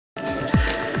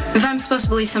If I'm supposed to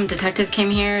believe some detective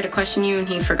came here to question you and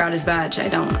he forgot his badge, I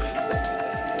don't.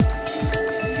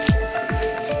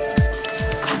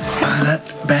 That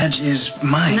badge is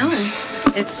mine. No,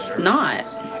 it's not.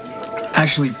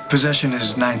 Actually, possession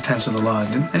is 9/10 of the law.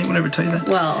 Didn't anyone ever tell you that?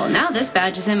 Well, now this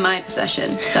badge is in my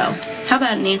possession, so how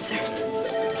about an answer?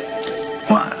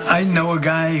 Well, I know a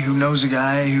guy who knows a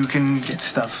guy who can get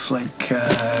stuff like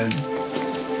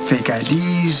fake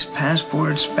IDs,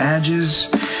 passports, badges.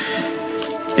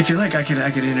 If you like, I could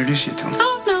introduce you to him.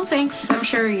 Oh, no, thanks. I'm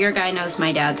sure your guy knows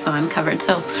my dad, so I'm covered.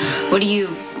 So what do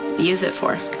you use it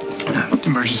for?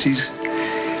 Emergencies.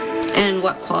 And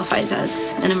what qualifies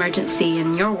as an emergency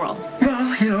in your world?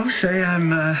 Well, you know, say I'm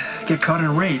get caught in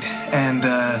a raid, and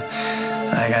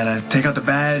I gotta take out the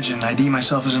badge and ID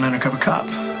myself as an undercover cop.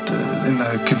 In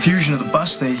the confusion of the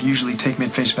bus, they usually take me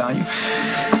at face value.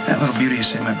 That little beauty has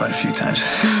saved my butt a few times.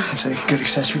 It's a good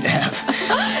accessory to have.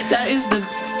 That is the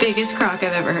biggest crock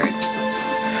I've ever heard.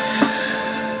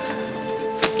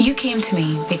 You came to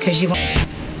me because you...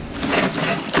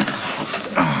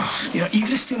 You know, you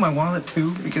gonna steal my wallet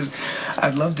too? Because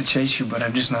I'd love to chase you, but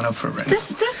I'm just not up for it right now.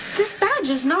 This badge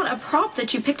is not a prop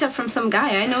that you picked up from some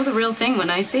guy. I know the real thing when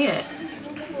I see it.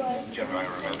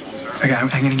 Okay, I'm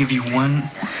gonna give you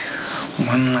one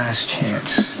last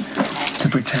chance to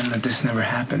pretend that this never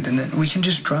happened, and then we can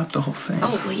just drop the whole thing.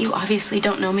 Oh, well, you obviously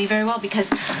don't know me very well because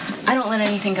I don't let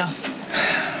anything go.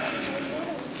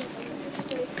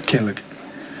 Okay, look,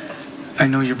 I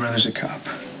know your brother's a cop,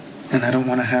 and I don't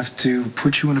want to have to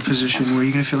put you in a position where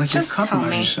you're gonna feel like Just you're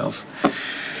compromising yourself.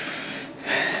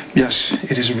 Yes,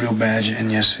 it is a real badge,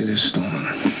 and yes, it is stolen.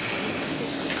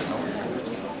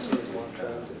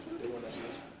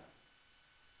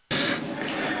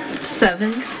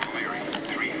 Sevens?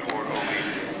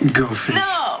 Go fish.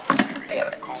 No!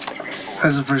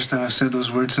 That's the first time I've said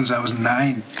those words since I was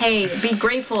 9. Hey, be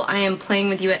grateful I am playing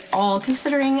with you at all,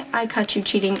 considering I caught you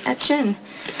cheating at gin.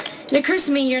 It occurs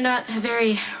to me you're not a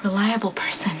very reliable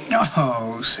person.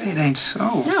 No, say it ain't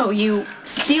so. No, you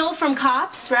steal from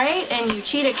cops, right? And you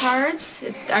cheat at cards.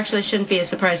 It actually shouldn't be a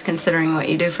surprise considering what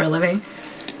you do for a living.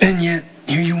 And yet,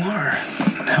 here you are,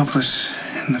 helpless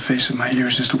in the face of my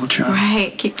irresistible charm.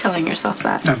 Right, keep telling yourself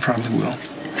that. I probably will.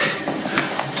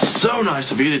 So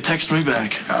nice of you to text me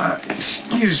back.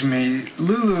 Excuse me.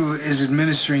 Lulu is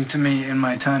administering to me in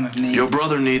my time of need. Your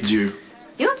brother needs you.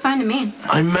 You look fine to me.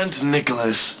 I meant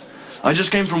Nicholas. I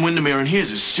just came from Windermere, and he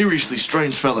is a seriously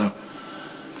strange fellow.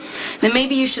 Then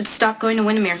maybe you should stop going to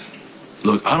Windermere.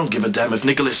 Look, I don't give a damn if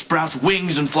Nicholas sprouts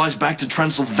wings and flies back to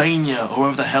Transylvania, or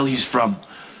wherever the hell he's from.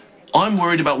 I'm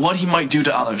worried about what he might do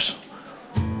to others.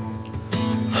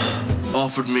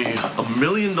 Offered me $1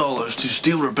 million to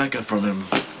steal Rebecca from him.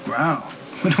 Wow.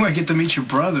 When do I get to meet your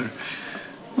brother?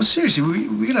 Well, seriously,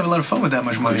 we could have a lot of fun with that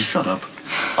much money. Shut up.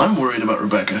 I'm worried about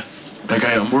Rebecca.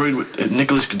 Okay, I'm worried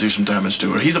Nicholas could do some damage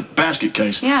to her. He's a basket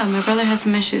case. Yeah, my brother has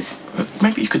some issues.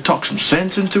 Maybe you could talk some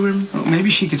sense into him. Well, maybe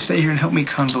she could stay here and help me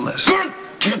convalesce.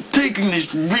 You're taking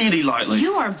this really lightly.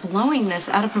 You are blowing this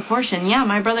out of proportion. Yeah,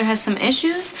 my brother has some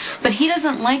issues, but he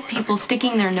doesn't like people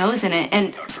sticking their nose in it,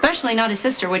 and especially not his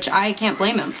sister, which I can't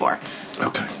blame him for.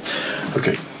 Okay.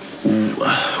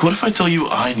 What if I tell you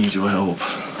I need your help?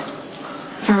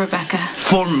 For Rebecca.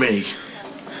 For me.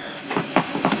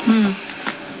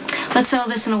 Let's settle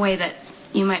this in a way that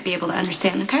you might be able to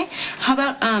understand, okay? How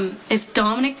about if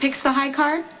Dominic picks the high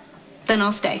card, then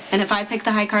I'll stay. And if I pick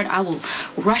the high card, I will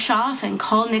rush off and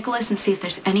call Nicholas and see if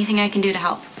there's anything I can do to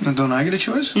help. Now, don't I get a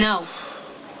choice? No.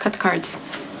 Cut the cards.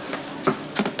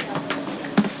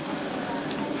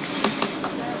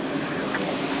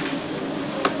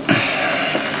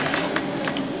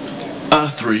 A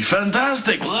 3.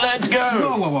 Fantastic. Let's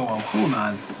go. Whoa. Hold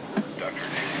on.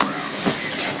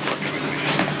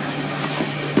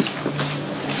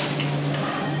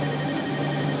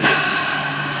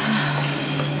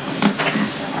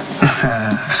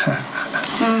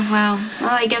 Oh, wow. Well,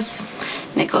 I guess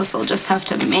Nicholas will just have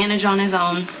to manage on his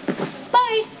own.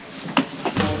 Bye.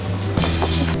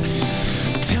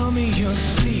 Tell me your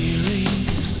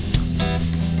theories.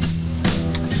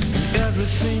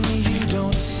 Everything you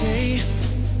don't say.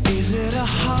 Is it a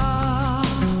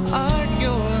heart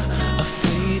you're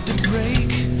afraid to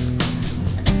break?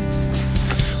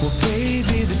 Well,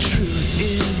 baby, the truth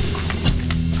is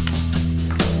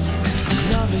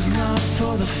love is not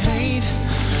for the faint.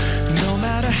 No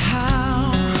matter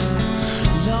how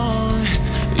long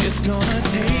it's gonna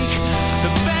take.